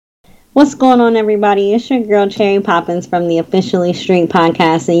What's going on, everybody? It's your girl Cherry Poppins from the Officially Street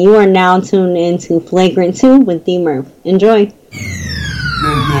Podcast, and you are now tuned into Flagrant 2 with D Murph. Enjoy. Yo,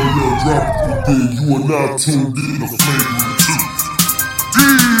 drop it with D. You are now tuned in to Flagrant 2.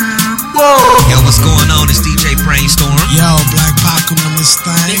 D-Murph! Yo, what's going on? It's DJ Brainstorm. Yo, Black Pac on this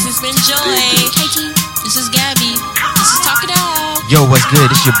thing. This has been Joy. Hey, T. This is Gabby. This is Talk It Out. Yo, what's good?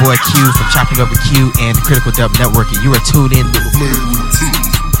 It's your boy Q from Chopping Up with Q and the Critical Dub Network, and you are tuned in to Flagrant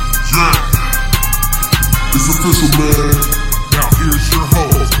 2. Yeah. It's official, man. Now here's your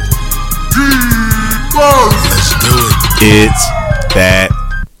host, D-Murph. Let's do it. It's that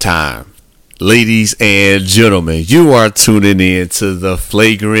time. Ladies and gentlemen, you are tuning in to the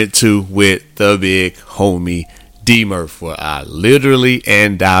Flagrant 2 with the big homie D Murph, where I literally,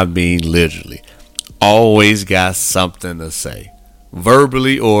 and I mean literally, always got something to say,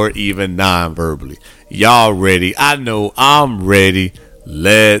 verbally or even non-verbally. Y'all ready? I know I'm ready.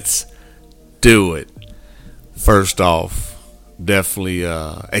 Let's do it. First off, definitely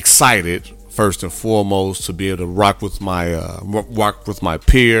excited, first and foremost, to be able to rock with my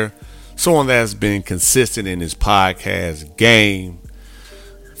peer, someone that's been consistent in his podcast game,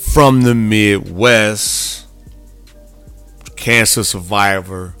 from the Midwest, cancer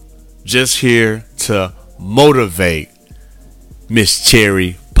survivor, just here to motivate Miss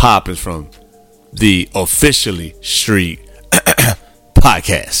Cherry Poppins from the Officially Street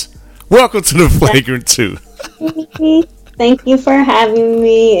Podcast. Welcome to the Flagrant 2. Thank you for having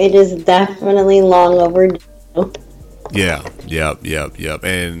me. It is definitely long overdue. Yeah.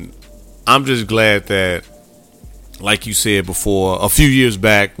 And I'm just glad that, like you said before, a few years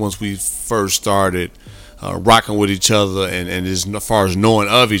back, once we first started rocking with each other, and as far as knowing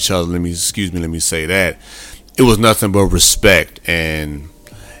of each other, let me say that it was nothing but respect. And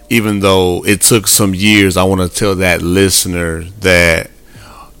even though it took some years, I want to tell that listener that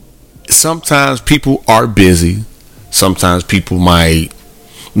sometimes people are busy. Sometimes people might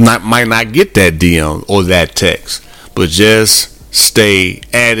not get that DM or that text, but just stay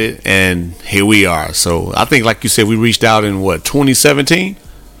at it, and here we are. So I think, like you said, we reached out in 2017?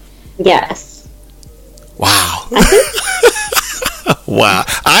 Yes. Wow. Wow.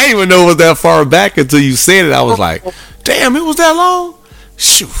 I didn't even know it was that far back until you said it. I was like, damn, it was that long?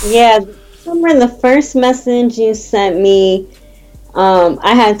 Shoot. Yeah. Remember the first message you sent me,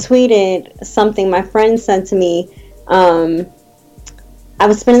 I had tweeted something my friend said to me. I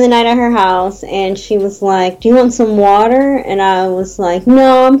was spending the night at her house, and she was like, do you want some water? And I was like,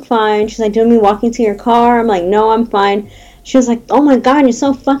 no, I'm fine. She's like, do you want me walking to your car? I'm like, no, I'm fine. She was like, oh my God, you're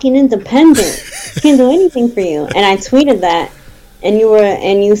so fucking independent. Can't do anything for you. And I tweeted that, and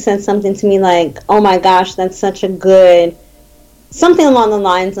you said something to me like, oh my gosh, that's such a good, something along the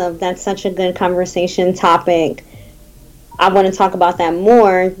lines of, that's such a good conversation topic. I want to talk about that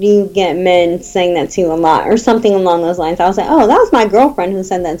more. Do you get men saying that to you a lot, or something along those lines? I was like, oh, that was my girlfriend who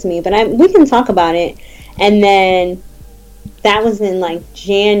said that to me, but we can talk about it. And then that was in like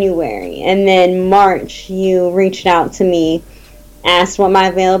January, and then March you reached out to me, asked what my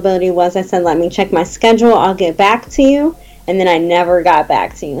availability was. I said, let me check my schedule, I'll get back to you. And then I never got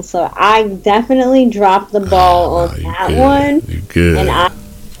back to you, so I definitely dropped the ball on that one. You're good. And I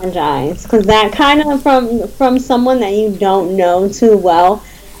apologize, because that kind of from someone that you don't know too well,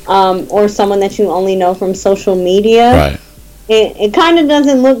 or someone that you only know from social media, Right. It kind of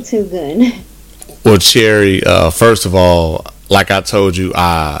doesn't look too good. Well, Cherry, first of all, like I told you,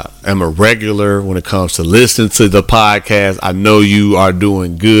 I am a regular when it comes to listening to the podcast. I know you are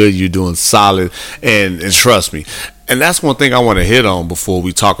doing good. You're doing solid. And trust me. And that's one thing I want to hit on before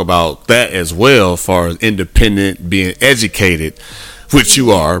we talk about that as well, as far as independent, being educated, which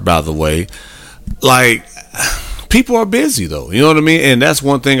you are, by the way. Like, people are busy, though. You know what I mean? And that's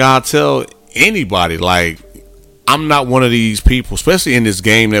one thing I'll tell anybody. Like, I'm not one of these people, especially in this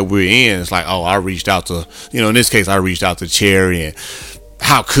game that we're in. It's like, oh, I reached out to, in this case, I reached out to Cherry, and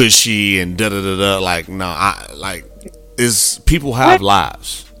how could she, and da-da-da-da. Like, no, people have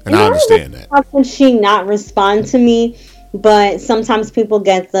lives, and I understand that. How could she not respond to me? But sometimes people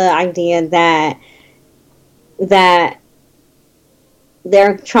get the idea that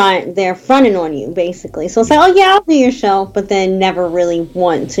they're fronting on you, basically. So it's like, oh yeah, I'll do your show, but then never really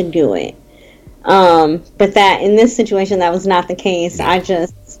want to do it. But that in this situation, that was not the case. I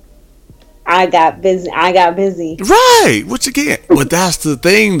got busy. Right. Which again, but that's the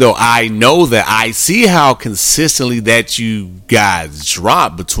thing though. I know that I see how consistently that you guys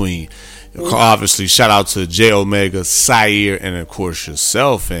drop between, obviously, shout out to J Omega, Sire, and of course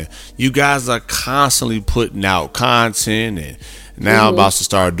yourself. And you guys are constantly putting out content, and now about to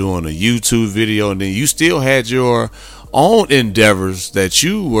start doing a YouTube video, and then you still had your own endeavors that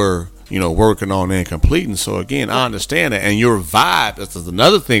you were, working on and completing. So again, I understand that. And your vibe, this is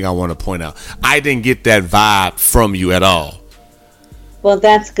another thing I want to point out. I didn't get that vibe from you at all. Well,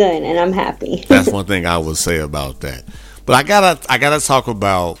 that's good, and I'm happy. That's one thing I would say about that. But I gotta talk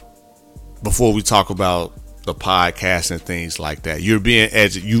about, before we talk about the podcast and things like that.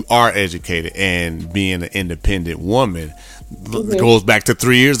 You are educated, and being an independent woman goes back to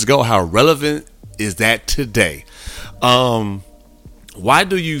 3 years ago. How relevant is that today? Why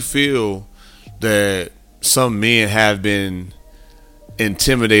do you feel that some men have been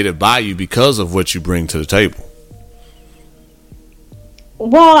intimidated by you because of what you bring to the table?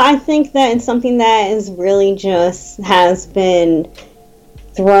 Well, I think that it's something that is really just has been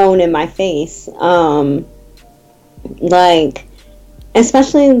thrown in my face. Like,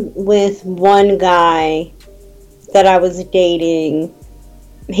 especially with one guy that I was dating,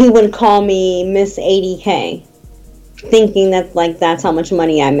 he would call me Miss 80K, thinking that like that's how much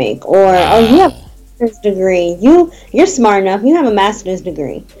money I make. Or, oh, you have a master's degree. You're smart enough. You have a master's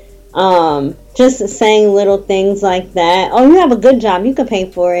degree. Just saying little things like that. Oh, you have a good job. You can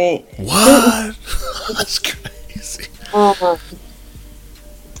pay for it. What? That's crazy. And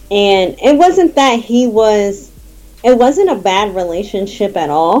it wasn't that it wasn't a bad relationship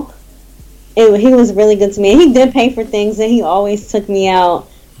at all. He was really good to me. He did pay for things, and he always took me out.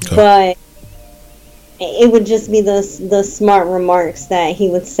 Okay. But it would just be the smart remarks that he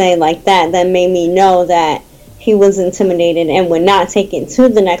would say like that made me know that he was intimidated and would not take it to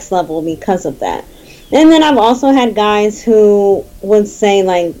the next level because of that. And then I've also had guys who would say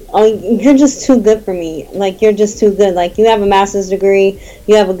like, oh, you're just too good for me. Like, you're just too good. Like, you have a master's degree.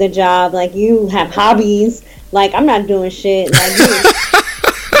 You have a good job. Like, you have hobbies. Like, I'm not doing shit. Like,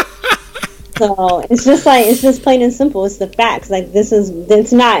 so it's just plain and simple. It's the facts. Like,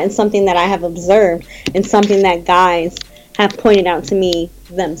 it's something that I have observed. It's something that guys have pointed out to me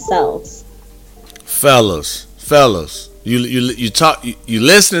themselves. Fellas, you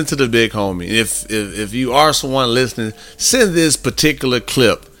listening to the big homie. If you are someone listening, send this particular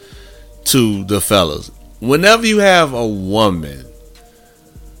clip to the fellas. Whenever you have a woman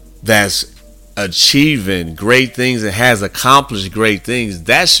that's achieving great things and has accomplished great things,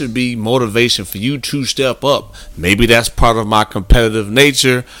 that should be motivation for you to step up. Maybe that's part of my competitive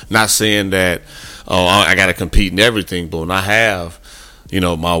nature. Not saying that, oh, I got to compete in everything, but when I have,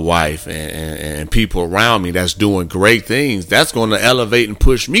 my wife and people around me that's doing great things, that's going to elevate and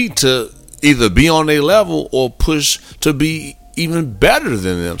push me to either be on their level or push to be even better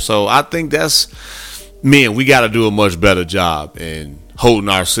than them. So I think we got to do a much better job in holding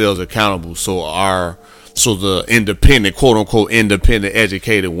ourselves accountable. So the independent, quote unquote, independent,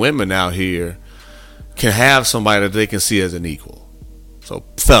 educated women out here can have somebody that they can see as an equal. So,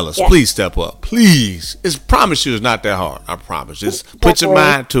 fellas, please step up. Please. Promise you it's not that hard. I promise. Just put your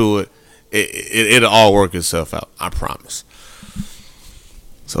mind to it. It'll all work itself out. I promise.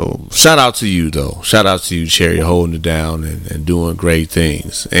 So, shout out to you, though. Shout out to you, Cherry, holding it down and doing great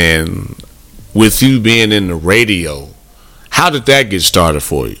things. And with you being in the radio, how did that get started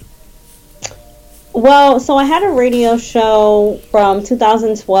for you? Well, so I had a radio show from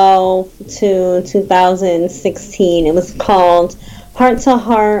 2012 to 2016. It was called Heart to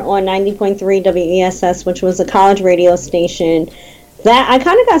Heart on 90.3 WESS, which was a college radio station. That I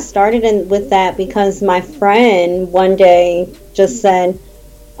kind of got started with that because my friend one day just said,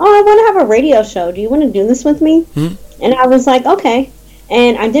 oh, I want to have a radio show. Do you want to do this with me? And I was like, okay.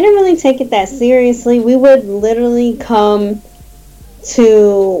 And I didn't really take it that seriously. We would literally come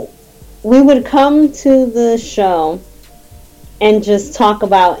to the show and just talk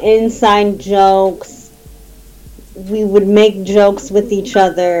about inside jokes. We would make jokes with each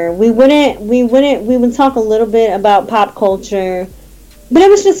other. We would talk a little bit about pop culture, but it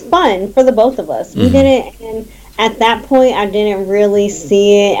was just fun for the both of us. We didn't, and at that point I didn't really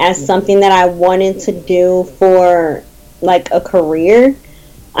see it as something that I wanted to do for like a career.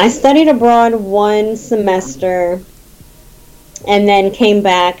 I studied abroad one semester and then came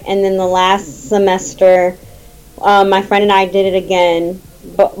back, and then the last semester my friend and I did it again,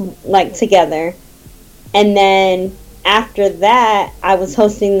 but like together. And then after that, I was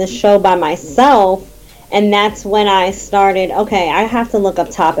hosting the show by myself, and that's when I started, okay, I have to look up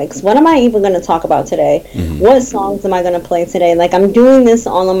topics. What am I even going to talk about today? What songs am I going to play today? Like, I'm doing this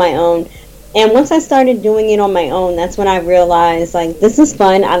all on my own. And once I started doing it on my own, that's when I realized, like, this is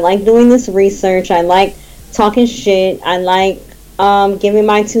fun. I like doing this research. I like talking shit. I like giving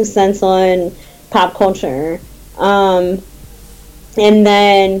my 2 cents on pop culture. And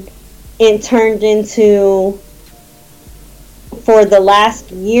then it turned into, for the last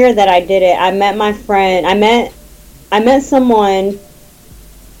year that I did it, I met I met someone,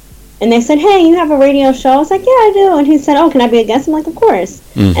 and they said, "Hey, you have a radio show?" I was like, "Yeah, I do." And he said, "Oh, can I be a guest?" I'm like, "Of course."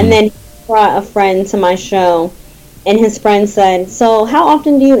 Mm-hmm. And then he brought a friend to my show, and his friend said, "So how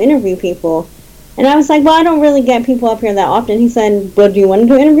often do you interview people?" And I was like, "Well, I don't really get people up here that often." He said, "Well, do you want to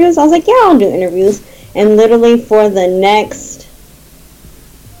do interviews?" I was like, "Yeah, I'll do interviews." And literally for the next,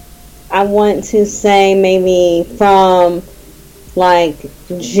 I want to say maybe from like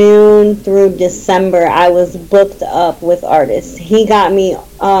June through December, I was booked up with artists. He got me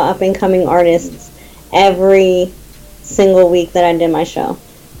up and coming artists every single week that I did my show.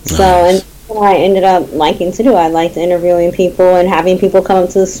 Nice. So, and that's what I ended up liking to do. I liked interviewing people and having people come up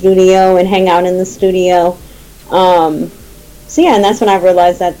to the studio and hang out in the studio. So yeah, and that's when I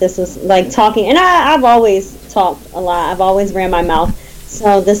realized that this was like talking, and I've always talked a lot. I've always ran my mouth.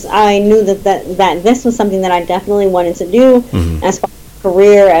 So I knew that this was something that I definitely wanted to do as far as a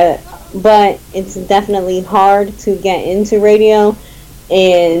career, but it's definitely hard to get into radio,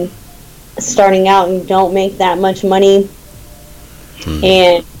 and starting out, you don't make that much money.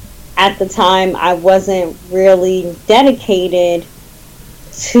 And at the time, I wasn't really dedicated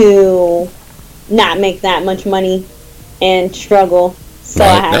to not make that much money and struggle. So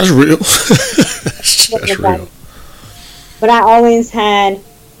right. That's real. That's real. But I always had,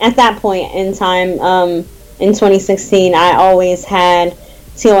 at that point in time, in 2016, I always had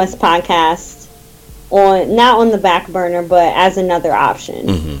TOS podcast not on the back burner, but as another option.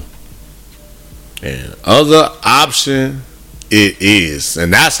 Mm-hmm. And other option it is.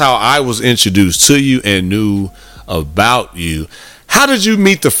 And that's how I was introduced to you and knew about you. How did you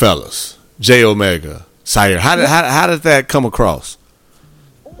meet the fellas, J Omega, Sire? How did that come across?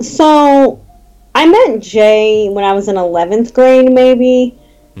 So I met Jay when I was in 11th grade, maybe.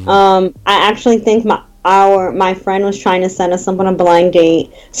 I actually think my friend was trying to set us up on a blind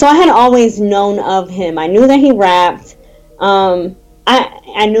date. So I had always known of him. I knew that he rapped.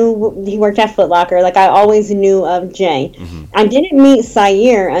 I knew he worked at Foot Locker. Like, I always knew of Jay. I didn't meet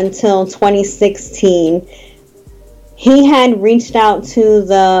Sire until 2016. He had reached out to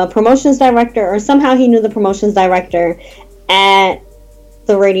the promotions director, or somehow he knew the promotions director at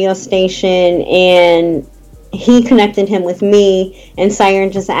the radio station, and he connected him with me, and Sire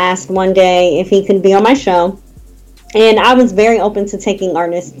just asked one day if he could be on my show, and I was very open to taking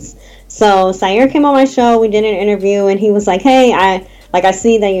artists. So Sire came on my show, we did an interview, and he was like, "Hey, I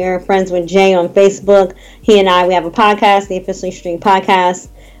see that you're friends with Jay on Facebook. We have a podcast, the Officially Streamed Podcast.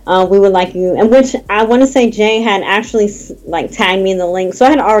 We would like you," and which I want to say Jay had actually like tagged me in the link, so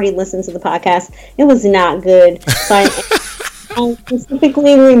I had already listened to the podcast. It was not good. So I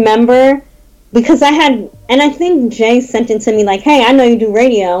specifically remember, because I think Jay sent it to me like, "Hey, I know you do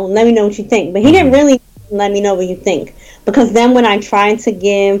radio, let me know what you think." But he didn't really let me know what you think, because then when I tried to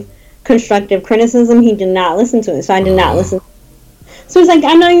give constructive criticism, he did not listen to it, so I did not listen. So he's like,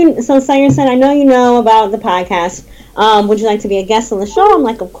 so Sire said, "I know you know about the podcast. Would you like to be a guest on the show?" I'm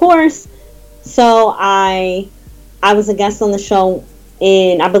like, "Of course." So I was a guest on the show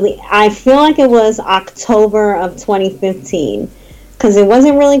I feel like it was October of 2015, because it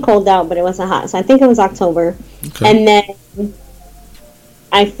wasn't really cold out, but it wasn't hot. So I think it was October. Okay. And then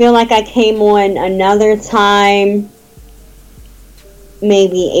I feel like I came on another time,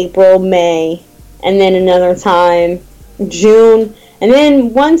 maybe April, May, and then another time June. And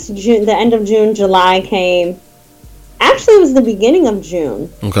then once June, the end of June, July came. Actually, it was the beginning of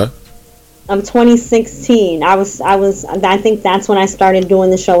June. Okay. Of 2016. I think that's when I started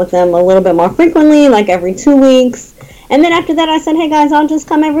doing the show with them a little bit more frequently, like every 2 weeks. And then after that, I said, "Hey guys, I'll just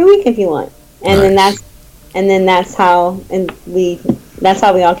come every week if you want." And nice. that's how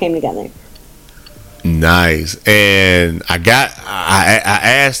we all came together. Nice. And I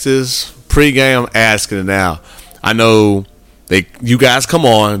asked this pregame, I'm asking it now. I know you guys come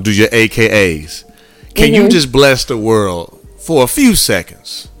on, do your AKAs. Can you just bless the world for a few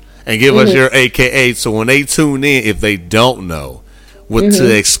seconds and give us your AKA, so when they tune in, if they don't know what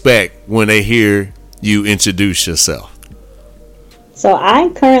to expect when they hear you introduce yourself? So I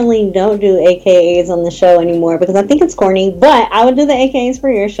currently don't do AKAs on the show anymore because I think it's corny, but I would do the AKAs for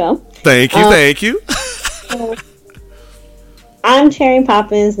your show. Thank you. So I'm Cherry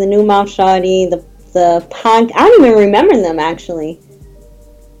Poppins, the new Mouth Shawty, the pod. I don't even remember them, actually.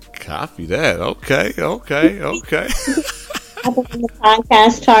 Copy that. Okay. Up on the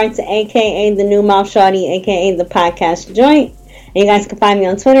podcast charts, aka the new Mouth Shawty, aka the podcast joint. And you guys can find me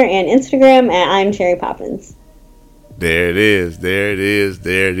on Twitter and Instagram at I'm Cherry Poppins. There it is.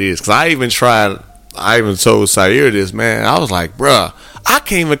 Because I even told Sire this, man. I was like, bruh, I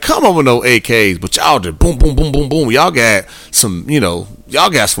can't even come up with no AKAs, but y'all did boom, boom, boom, boom, boom. Y'all got some, y'all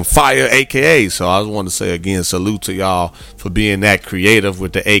got some fire AKAs. So I just want to say again, salute to y'all for being that creative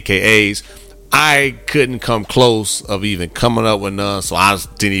with the AKAs. I couldn't come close of even coming up with none, so I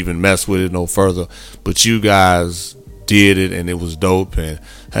just didn't even mess with it no further. But you guys did it, and it was dope. And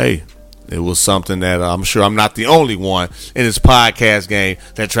hey, it was something that I'm sure I'm not the only one in this podcast game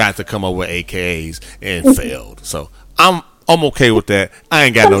that tried to come up with AKAs and failed. So I'm okay with that. I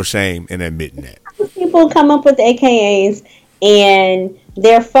ain't got no shame in admitting that. People come up with AKAs and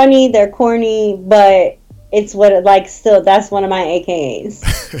they're funny, they're corny, but it's still that's one of my AKAs.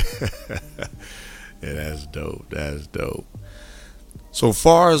 Yeah, that's dope. That's dope. So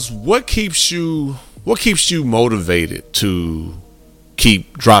far as what keeps you motivated to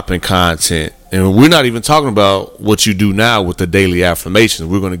keep dropping content? And we're not even talking about what you do now with the daily affirmations.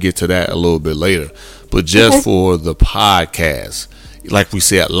 We're going to get to that a little bit later. But just for the podcast, like we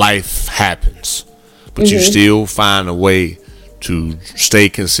said, life happens. But you still find a way to stay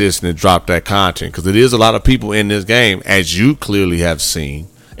consistent and drop that content. Because it is a lot of people in this game, as you clearly have seen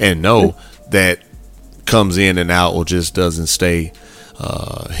and know, that comes in and out or just doesn't stay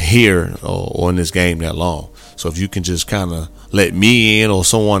here or in this game that long. So if you can just kind of let me in or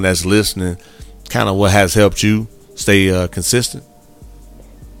someone that's listening, kind of what has helped you stay consistent.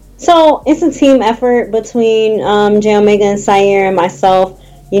 So it's a team effort between J Omega and Sire and myself.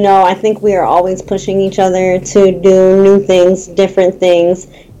 I think we are always pushing each other to do new things, different things.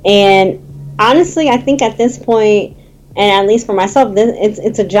 And honestly, I think at this point, and at least for myself,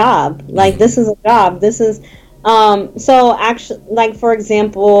 it's a job. Like, this is a job. This is so actually, like, for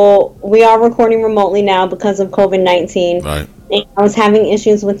example, we are recording remotely now because of COVID-19. Right. And I was having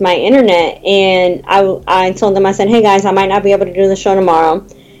issues with my internet, and I told them, I said, hey guys, I might not be able to do the show tomorrow.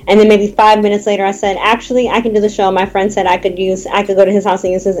 And then maybe 5 minutes later, I said, actually, I can do the show. My friend said I could go to his house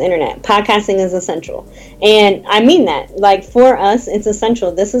and use his internet. Podcasting is essential. And I mean that. Like, for us, it's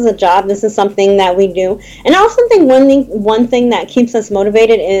essential. This is a job. This is something that we do. And I also think one thing that keeps us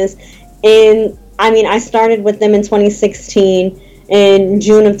motivated is I started with them in 2016, in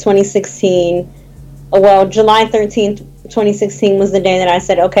June of 2016. Well, July 13th, 2016 was the day that I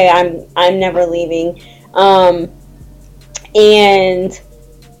said, okay, I'm never leaving. And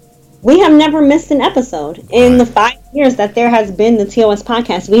we have never missed an episode. In the 5 years that there has been the TOS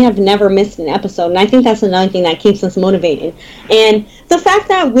podcast, we have never missed an episode. And I think that's another thing that keeps us motivated. And the fact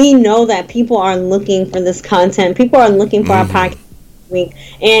that we know that people are looking for this content, people are looking for our podcast week,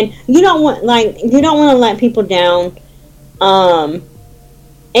 and you don't want to let people down. And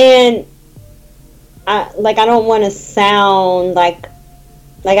I don't want to sound like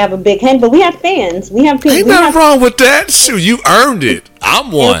I have a big head, but we have fans. We have people. Ain't nothing wrong with that. Shoot, you earned it.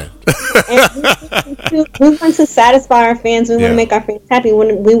 I'm one. And we want to satisfy our fans. We want to make our fans happy.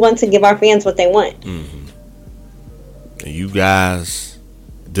 We want to give our fans what they want. Mm-hmm. And you guys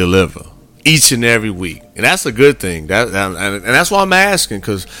deliver each and every week, and that's a good thing. And that's why I'm asking,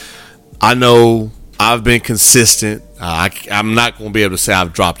 because I know I've been consistent. I'm not going to be able to say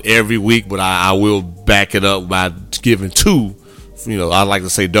I've dropped every week, but I will back it up by giving two. I like to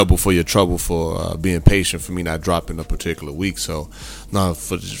say double for your trouble for being patient for me not dropping a particular week. So, no,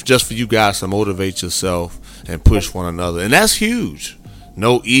 for you guys to motivate yourself and push one another, and that's huge.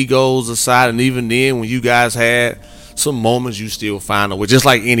 No egos aside, and even then, when you guys had some moments, you still find a way. Just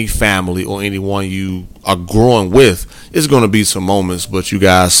like any family or anyone you are growing with, it's going to be some moments, but you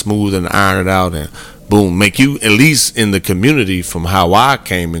guys smooth and iron it out, and boom, make you, at least in the community, from how I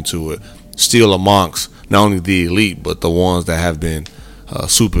came into it, still amongst not only the elite, but the ones that have been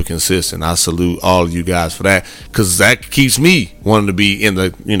super consistent. I salute all of you guys for that, because that keeps me wanting to be in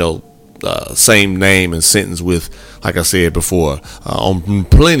the same name and sentence with, like I said before, on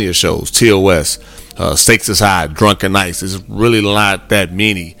plenty of shows, TOS, Stakes is High, Drunken Nights. There's really not that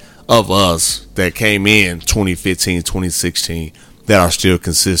many of us that came in 2015, 2016 that are still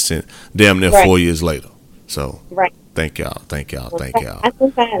consistent damn near 4 years later. So Thank y'all. I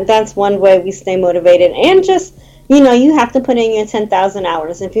think that's one way we stay motivated. And just, you have to put in your 10,000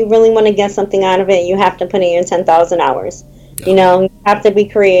 hours. If you really want to get something out of it, you have to put in your 10,000 hours. You have to be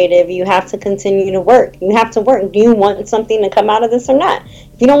creative. You have to continue to work. You have to work. Do you want something to come out of this or not?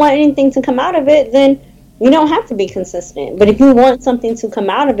 If you don't want anything to come out of it, then you don't have to be consistent. But if you want something to come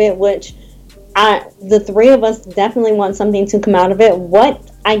out of it, which the three of us definitely want something to come out of it,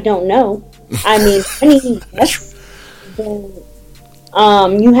 what? I don't know. Yes.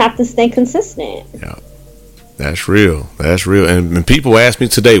 You have to stay consistent. Yeah, that's real. And people ask me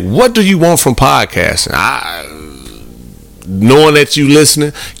today, what do you want from podcasting? Knowing that you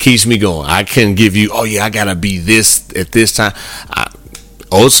listening keeps me going. I can give you, I gotta be this at this time.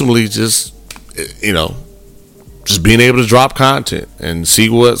 ultimately just, you know, just being able to drop content and see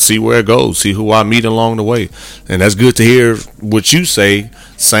where it goes, see who I meet along the way. And that's good to hear what you say.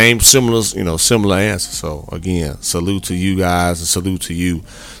 Similar answer. So again, salute to you guys and salute to you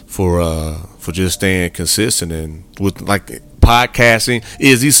for just staying consistent. And with like podcasting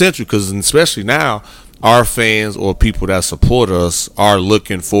is essential, because especially now our fans or people that support us are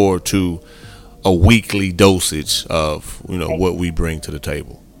looking forward to a weekly dosage of, you know, what we bring to the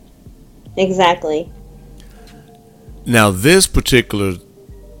table. Exactly. Now, this particular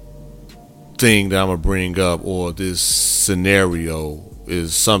thing that I'm going to bring up, or this scenario,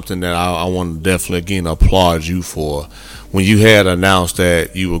 is something that I want to definitely, again, applaud you for. When you had announced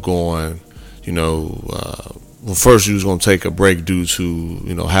that you were going, you know, well, first you was going to take a break due to,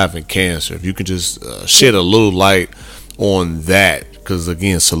 you know, having cancer. If you could just shed a little light on that, because,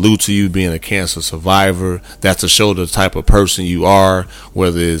 again, salute to you being a cancer survivor. That's to show the type of person you are,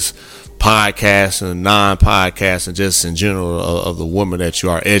 whether it's podcasting, non-podcasting, just in general, of the woman that you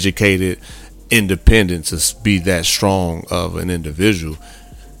are, educated, independent, to be that strong of an individual.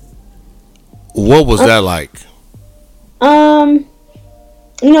 What was that like?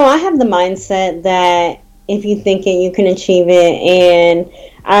 You know, I have the mindset that if you think it, you can achieve it.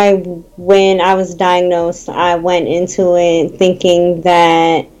 And when I was diagnosed, I went into it thinking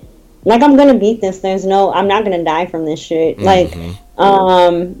that, like, I'm gonna beat this. I'm not gonna die from this shit.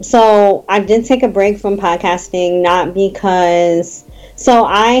 Mm-hmm. So I did take a break from podcasting, not because, so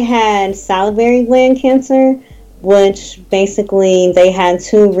I had salivary gland cancer, which basically they had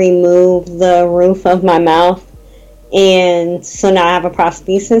to remove the roof of my mouth. And so now I have a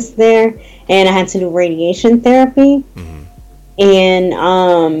prosthesis there, and I had to do radiation therapy. Mm-hmm.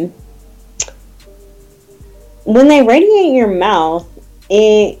 And when they radiate your mouth,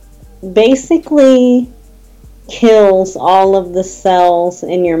 it basically kills all of the cells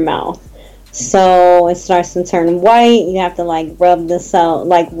in your mouth. So it starts to turn white. You have to rub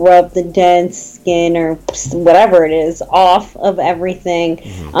the dead skin or whatever it is off of everything.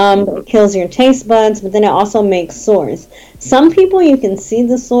 Mm-hmm. It kills your taste buds, but then it also makes sores. Some people you can see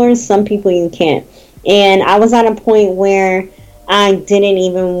the sores, some people you can't. And I was at a point where I didn't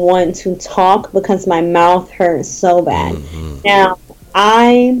even want to talk because my mouth hurt so bad. Mm-hmm. Now,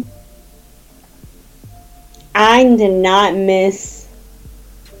 I did not miss.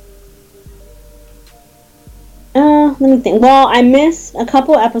 Let me think. Well, I missed a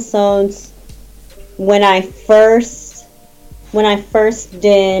couple episodes when I first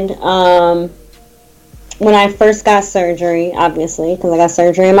got surgery, obviously, because I got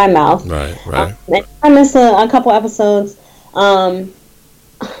surgery in my mouth. Right. I missed a couple episodes. I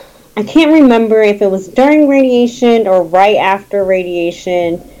can't remember if it was during radiation or right after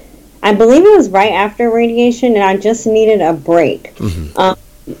radiation. I believe it was right after radiation, and I just needed a break.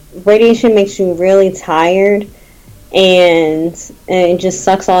 Mm-hmm. Radiation makes you really tired, and it just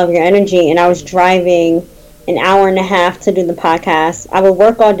sucks all of your energy. And I was driving an hour and a half to do the podcast. I would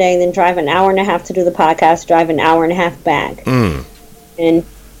work all day, then drive an hour and a half to do the podcast, drive an hour and a half back. And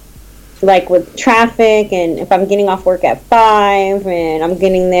with traffic, and if I'm getting off work at 5 and I'm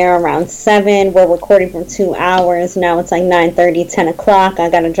getting there around 7, we're recording for 2 hours. Now it's 9:30, 10 o'clock.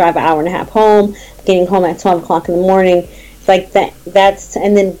 I got to drive an hour and a half home, getting home at 12 o'clock in the morning. That's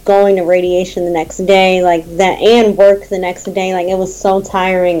and then going to radiation the next day, and work the next day. It was so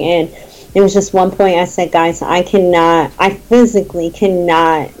tiring. And it was just one point I said, guys, I physically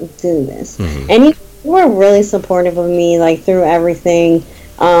cannot do this. Mm-hmm. And you were really supportive of me, through everything.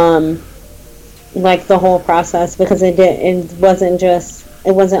 The whole process, because it wasn't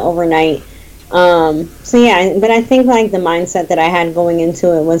overnight. So yeah, but I think the mindset that I had going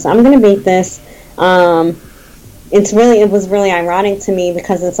into it was, I'm gonna beat this. It was really ironic to me,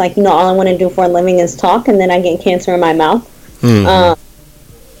 because it's all I want to do for a living is talk, and then I get cancer in my mouth. Mm-hmm.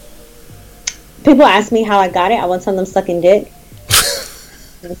 People ask me how I got it. I would tell them sucking dick.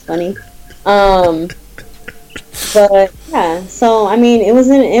 That's funny. But yeah, so I mean,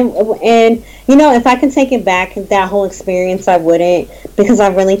 and if I could take it back, that whole experience, I wouldn't, because I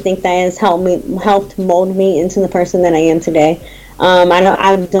really think that has helped mold me into the person that I am today.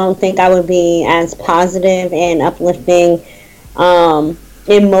 I don't think I would be as positive and uplifting, and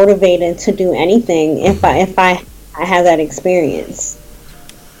motivated to do anything if I had that experience.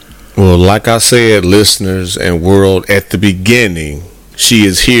 Well, like I said, listeners and world, at the beginning, she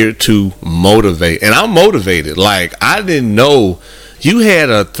is here to motivate, and I'm motivated. I didn't know you had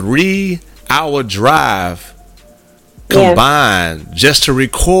a 3-hour drive combined just to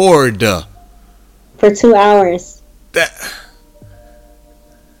record for 2 hours.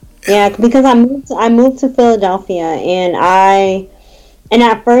 Yeah, because I moved to Philadelphia, and I And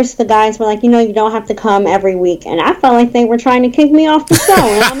at first, the guys were like, you don't have to come every week. And I felt like they were trying to kick me off the show.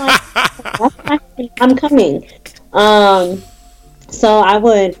 And I'm like, that's fine. I'm coming. So I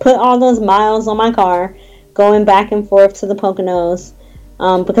would put all those miles on my car, going back and forth to the Poconos,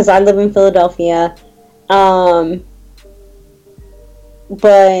 because I live in Philadelphia.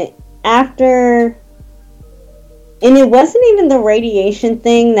 But after... And it wasn't even the radiation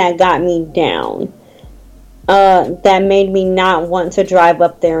thing that got me down. That made me not want to drive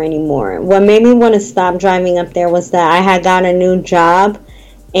up there anymore. What made me want to stop driving up there was that I had got a new job,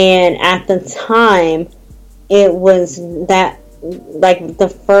 and at the time, it was that, like, the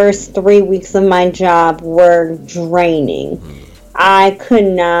first 3 weeks of my job were draining. I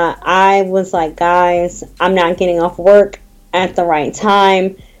was like, guys, I'm not getting off work at the right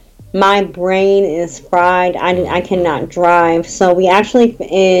time. My brain is fried. I cannot drive. So we actually,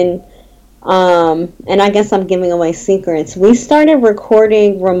 and I guess I'm giving away secrets, we started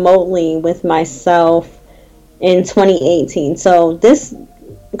recording remotely with myself in 2018. So this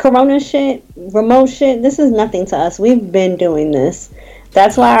corona shit, remote shit, this is nothing to us. We've been doing this.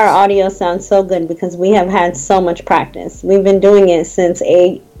 That's why our audio sounds so good, because we have had so much practice. We've been doing it since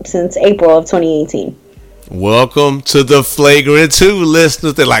April of 2018. Welcome to the Flagrant 2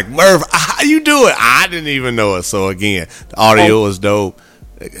 listeners. They're like, Murph, how you doing? I didn't even know it. So again, the audio is dope.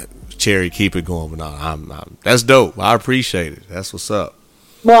 Cherry, keep it going. But no, that's dope. I appreciate it. That's what's up.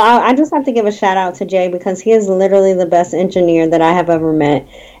 Well, I just have to give a shout out to Jay, because he is literally the best engineer that I have ever met,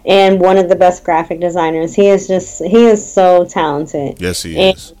 and one of the best graphic designers. He is so talented. Yes, he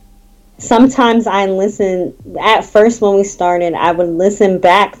and is. Sometimes I listen, at first when we started, I would listen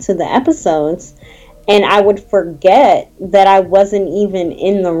back to the episodes, and I would forget that I wasn't even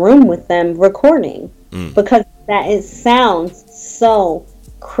in the room with them recording, because it sounds so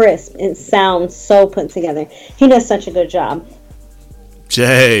crisp. It sounds so put together. He does such a good job.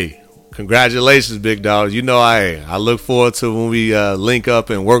 Jay, congratulations, big dog. You know I look forward to when we link up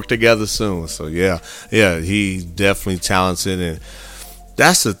and work together soon. So yeah, he's definitely talented, and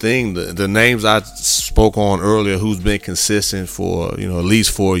that's the thing. The names I spoke on earlier, who's been consistent for at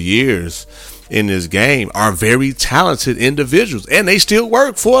least 4 years in this game, are very talented individuals, and they still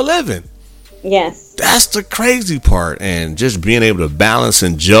work for a living. Yes. That's the crazy part. And just being able to balance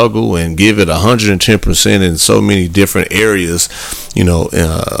and juggle and give it 110% in so many different areas,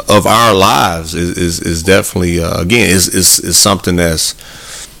 of our lives is definitely, again, is something that's...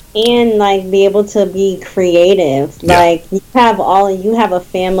 And, like, be able to be creative. Yeah. Like, you have a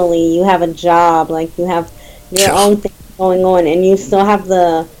family, you have a job, like, you have your own thing going on, and you still have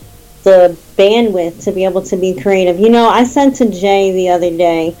the bandwidth to be able to be creative. I said to Jay the other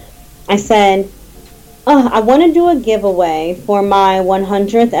day, I said, I want to do a giveaway for my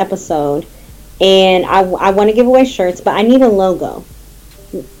 100th episode, and I want to give away shirts, but I need a logo.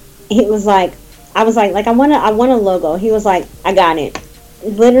 He was like, I was like I want a logo. He was like, I got it.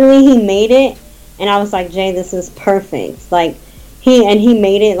 Literally, he made it, and I was like, Jay, this is perfect. Like, he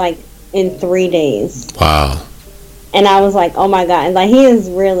made it like in 3 days. Wow. And I was like, oh my God. And like, he is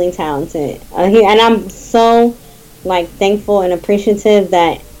really talented. And I'm so like thankful and appreciative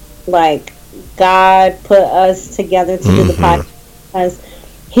that like God put us together to do the podcast, because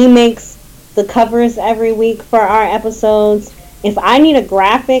he makes the covers every week for our episodes. If I need a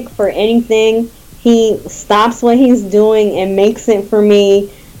graphic for anything, he stops what he's doing and makes it for me.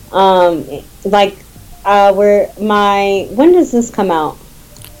 When does this come out?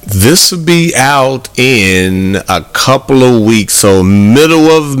 This will be out in a couple of weeks, so middle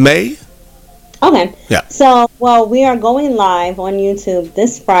of May. Okay. Yeah. So, we are going live on YouTube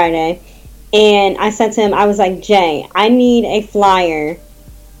this Friday, and I said to him, I was like, Jay, I need a flyer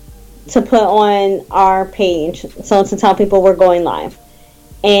to put on our page, so to tell people we're going live.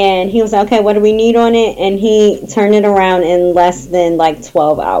 And he was like, okay, what do we need on it? And he turned it around in less than like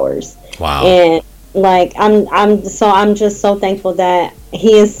 12 hours. Wow. And like, I'm just so thankful that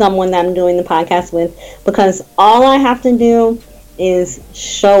he is someone that I'm doing the podcast with, because all I have to do is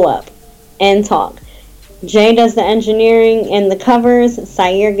show up and talk. Jay does the engineering and the covers.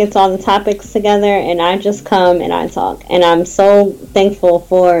 Sayer gets all the topics together, and I just come and I talk. And I'm so thankful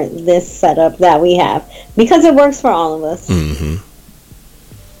for this setup that we have, because it works for all of us. Mm-hmm.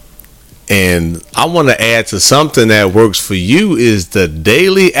 And I want to add to something that works for you is the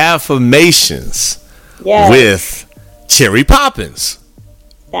daily affirmations with Cherry Poppins.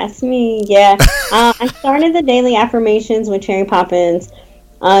 That's me, yeah. I started the daily affirmations with Cherry Poppins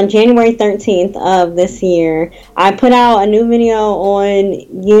on January 13th of this year. I put out a new video on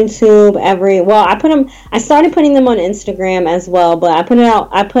YouTube I started putting them on Instagram as well, but I put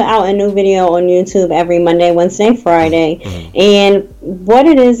out a new video on YouTube every Monday, Wednesday, Friday. And what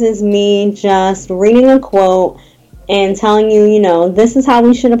it is me just reading a quote and telling you, this is how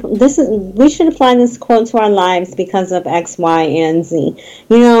we should apply this quote to our lives because of X, Y, and Z.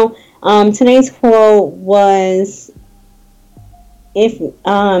 Today's quote was, if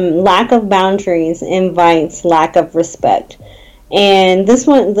lack of boundaries invites lack of respect. And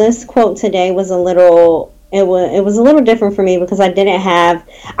this quote today was a little different for me because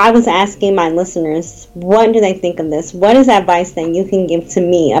I was asking my listeners, what do they think of this? What is advice that you can give to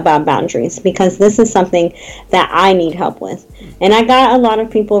me about boundaries? Because this is something that I need help with. And I got a lot of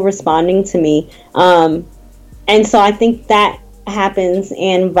people responding to me. And so I think that happens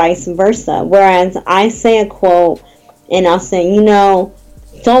and vice versa. Whereas I say a quote and I'll say,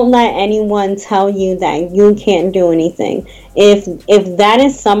 don't let anyone tell you that you can't do anything.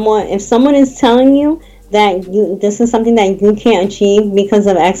 If someone is telling you that this is something that you can't achieve because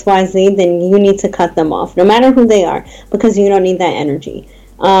of XYZ, then you need to cut them off, no matter who they are, because you don't need that energy.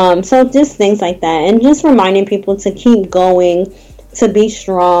 So just things like that, and just reminding people to keep going, to be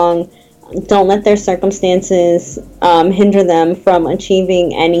strong. Don't let their circumstances hinder them from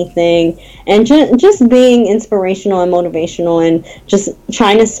achieving anything, and just being inspirational and motivational, and just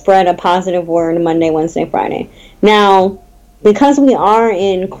trying to spread a positive word Monday, Wednesday, Friday. Now, because we are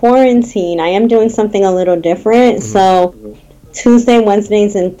in quarantine, I am doing something a little different. So Tuesday,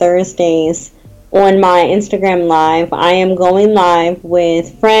 Wednesdays, and Thursdays on my Instagram Live, I am going live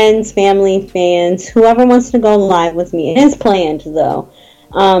with friends, family, fans, whoever wants to go live with me. It is planned though.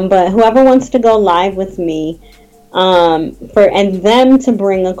 But whoever wants to go live with me, and them to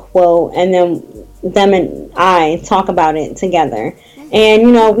bring a quote, and then them and I talk about it together.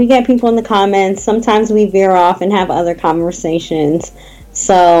 And, we get people in the comments. Sometimes we veer off and have other conversations.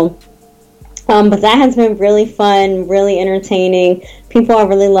 So, but that has been really fun, really entertaining. People are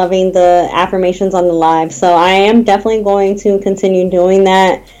really loving the affirmations on the live. So I am definitely going to continue doing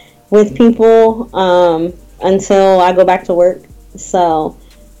that with people, until I go back to work. So,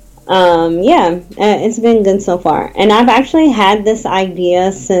 it's been good so far. And I've actually had this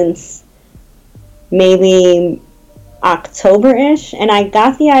idea since maybe October-ish, and I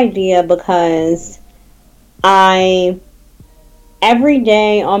got the idea because every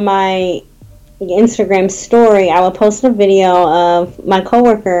day on my Instagram story, I would post a video of my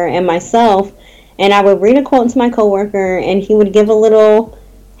coworker and myself, and I would read a quote to my coworker, and he would give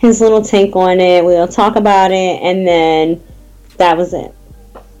his little take on it. We'll talk about it, and then that was it.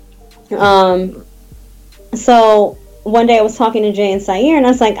 So one day I was talking to Jay and Sayer, and I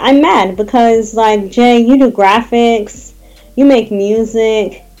was like, I'm mad because, like, Jay, you do graphics, you make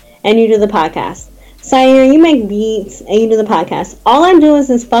music, and you do the podcast. Sayer, you make beats, and you do the podcast. All I do is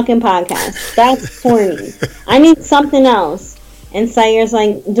this fucking podcast. That's corny. I need something else. And Sayer's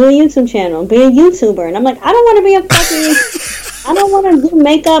like, do a YouTube channel, be a YouTuber. And I'm like, I don't want to be a fucking, I don't want to do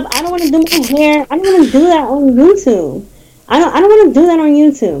makeup, I don't want to do my hair, I don't want to do that on YouTube. I don't want to do that on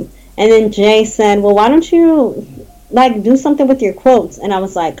YouTube. And then Jay said, well, why don't you do something with your quotes? And I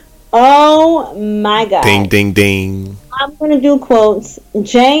was like, oh my God. Ding, ding, ding. I'm going to do quotes.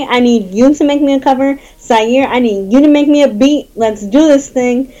 Jay, I need you to make me a cover. Sayer, I need you to make me a beat. Let's do this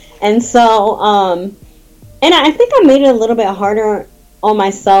thing. And so, and I think I made it a little bit harder on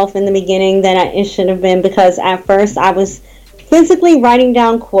myself in the beginning than it should have been, because at first I was physically writing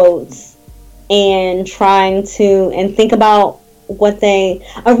down quotes and trying to think about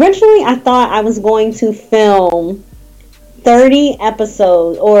originally I thought I was going to film 30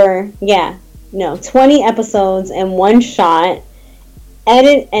 episodes 20 episodes in one shot,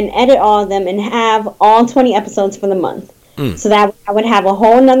 edit all of them, and have all 20 episodes for the month. So that I would have a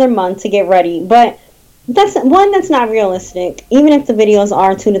whole another month to get ready. But that's not realistic. Even if the videos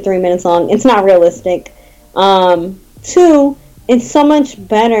are 2 to 3 minutes long, it's not realistic. 2, it's so much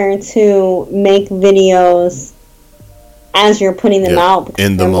better to make videos as you're putting them out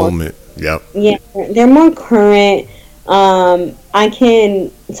in the moment. They're more current. I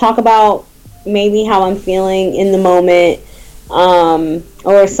can talk about maybe how I'm feeling in the moment,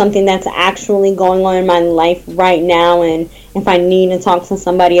 or something that's actually going on in my life right now, and if I need to talk to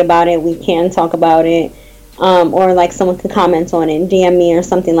somebody about it, we can talk about it, or like someone could comment on it and DM me or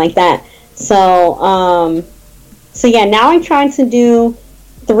something like that. So now I try to do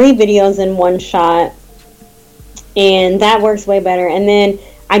 3 videos in one shot, and that works way better. And then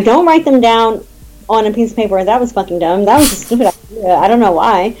I don't write them down on a piece of paper. That was fucking dumb. That was a stupid idea. I don't know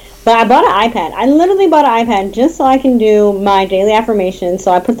why. But I bought an iPad. I literally bought an iPad just so I can do my daily affirmations.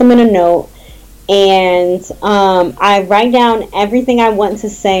 So I put them in a note. And I write down everything I want to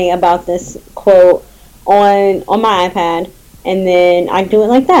say about this quote on my iPad. And then I do it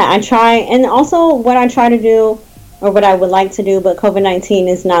like that. I try. And also what I try to do, or what I would like to do, but COVID-19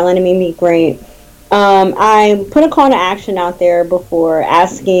 is not letting me be great. I put a call to action out there before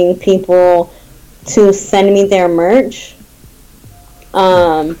asking people to send me their merch.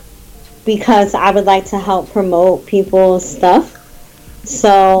 Because I would like to help promote people's stuff.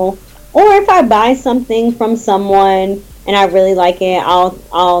 So, or if I buy something from someone and I really like it,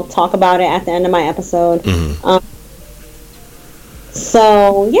 I'll talk about it at the end of my episode. Mm-hmm.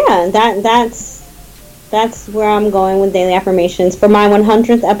 So yeah, that's where I'm going with daily affirmations for my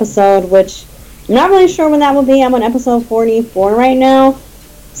 100th episode, which I'm not really sure when that will be. I'm on episode 44 right now.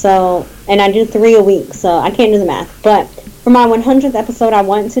 So, and I do 3 a week, so I can't do the math. But for my 100th episode, I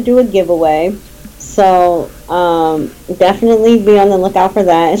want to do a giveaway. So, definitely be on the lookout for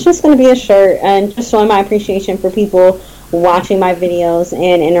that. It's just going to be a shirt and just showing my appreciation for people watching my videos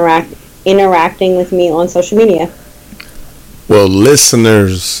and interacting with me on social media. Well,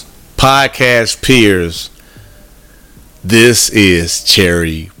 listeners, podcast peers, this is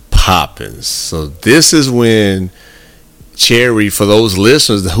Cherry Poppins. So this is when Cherry, for those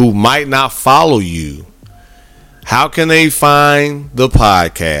listeners who might not follow you, how can they find the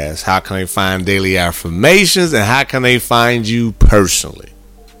podcast? How can they find daily affirmations? And how can they find you personally?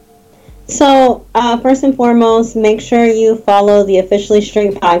 So, first and foremost, make sure you follow the Officially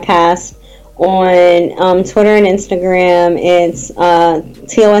Straight podcast on Twitter and Instagram. It's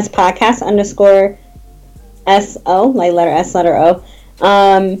TOS podcast _SO, like letter S, letter O.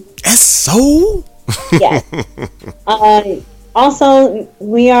 SO? Yes. Also,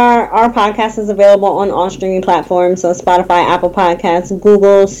 our podcast is available on all streaming platforms, so Spotify, Apple Podcasts,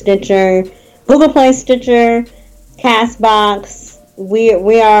 Google, Stitcher, Google Play, Stitcher, Castbox.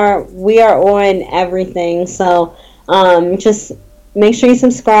 We are on everything. So just make sure you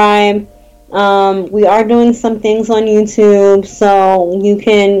subscribe. We are doing some things on YouTube, so you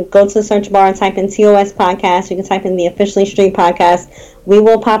can go to the search bar and type in TOS Podcast. You can type in the Officially Straight Podcast. We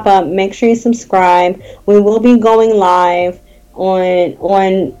will pop up. Make sure you subscribe. We will be going live on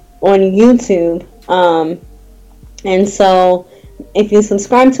YouTube, and so if you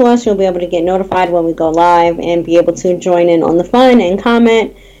subscribe to us, you'll be able to get notified when we go live and be able to join in on the fun and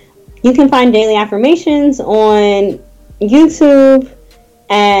comment. You can find daily affirmations on YouTube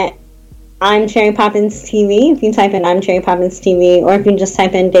at I'm Cherry Poppins TV. If you type in I'm Cherry Poppins TV, or if you just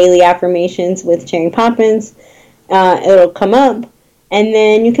type in daily affirmations with Cherry Poppins, it'll come up. And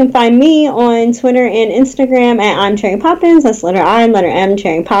then you can find me on Twitter and Instagram at I'm Cherry Poppins. That's letter I, letter M,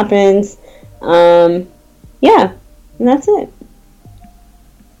 Cherry Poppins. Yeah, and that's it.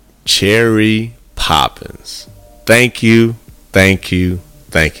 Cherry Poppins. Thank you. I'm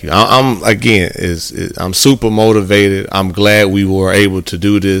super motivated. I'm glad we were able to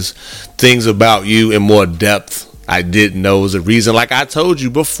do this. Things about you in more depth I didn't know was a reason. Like I told you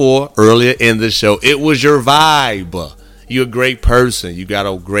before, earlier in the show, it was your vibe. You're a great person. You got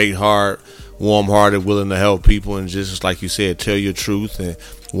a great heart, warm-hearted, willing to help people, and just like you said, tell your truth and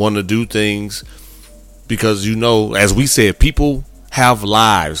want to do things because, you know, as we said, people have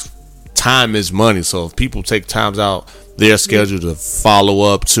lives. Time is money. So if people take times out their schedule to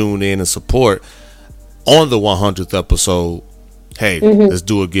follow up, tune in, and support on the 100th episode, hey, let's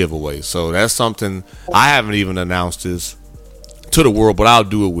do a giveaway. So that's something I haven't even announced this to the world, but I'll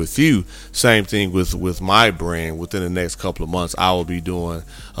do it with you. Same thing with my brand. Within the next couple of months, I will be doing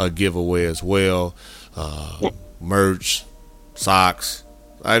a giveaway as well. Merch, socks,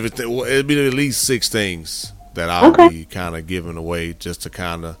 everything. It'll be at least 6 things that I'll be kind of giving away just to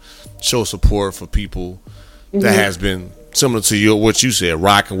kind of show support for people that has been similar to what you said,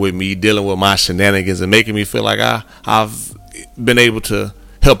 rocking with me, dealing with my shenanigans, and making me feel like I've been able to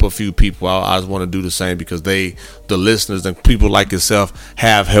help a few people. I just want to do the same because the listeners and people like yourself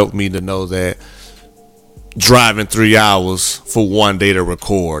have helped me to know that driving 3 hours for one day to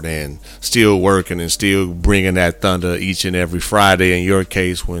record and still working and still bringing that thunder each and every Friday in your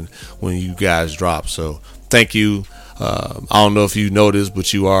case when you guys drop. So thank you. I don't know if you know this,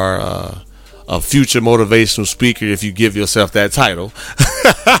 but you are a future motivational speaker if you give yourself that title.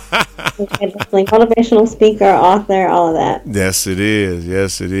 Definitely. Motivational speaker, author, all of that. Yes, it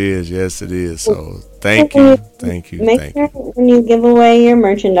is. So thank you. Make sure when you give away your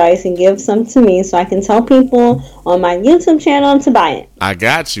merchandise and give some to me so I can tell people on my YouTube channel to buy it. I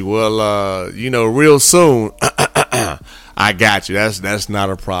got you. Well, real soon, I I got you. That's not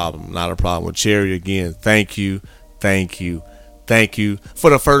a problem. Not a problem. With Cherry, again, thank you for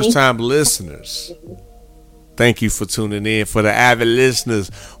the first time listeners. Thank you for tuning in. For the avid listeners,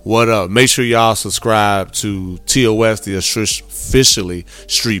 what up? Make sure y'all subscribe to TOS, the Officially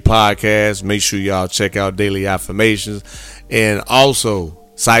Street Podcast. Make sure y'all check out Daily Affirmations. And also,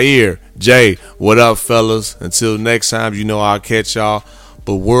 Sair, Jay, what up, fellas? Until next time, you know I'll catch y'all.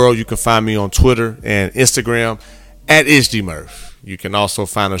 But world, you can find me on Twitter and Instagram at IsDMurph. You can also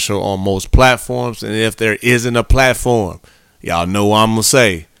find the show on most platforms. And if there isn't a platform, y'all know what I'm going to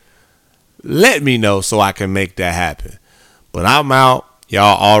say. Let me know so I can make that happen. But I'm out.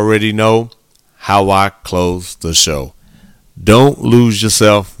 Y'all already know how I close the show. Don't lose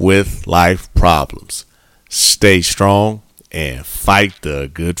yourself with life problems. Stay strong and fight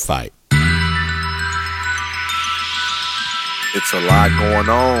the good fight. It's a lot going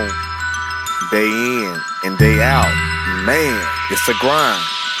on. Day in and day out. Man, it's a grind.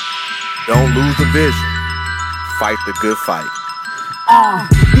 Don't lose the vision. Fight the good fight.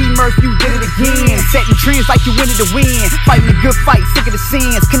 D-Murph, you did it again. Setting trends like you wanted to win. Fighting a good fight, sick of the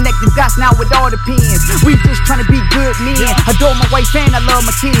sins. Connecting dots now with all the pins. We just trying to be good men. Adore my wife and I love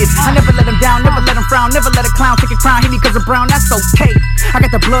my kids. I never let them down, never let them frown. Never let a clown take a crown. Hit me cause I'm brown, that's okay. I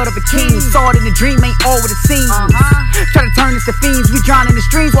got the blood of a king. Saw it in the dream, ain't all what it seems. Try to turn us to fiends. We drown in the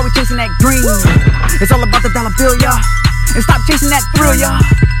streams while we chasing that green. It's all about the dollar bill, y'all. And stop chasing that thrill, y'all.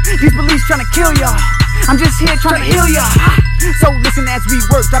 These beliefs trying to kill y'all. I'm just here trying to heal y'all. So listen as we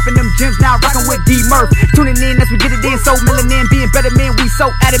work, dropping them gems now, rocking with D-Murph. Tuning in as we get it in, so melanin, being better men, we so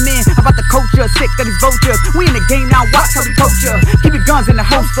adamant about the culture, sick of these vultures. We in the game now, watch how we coach ya. Keep your guns in the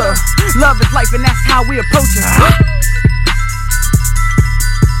holster. Love is life and that's how we approach ya.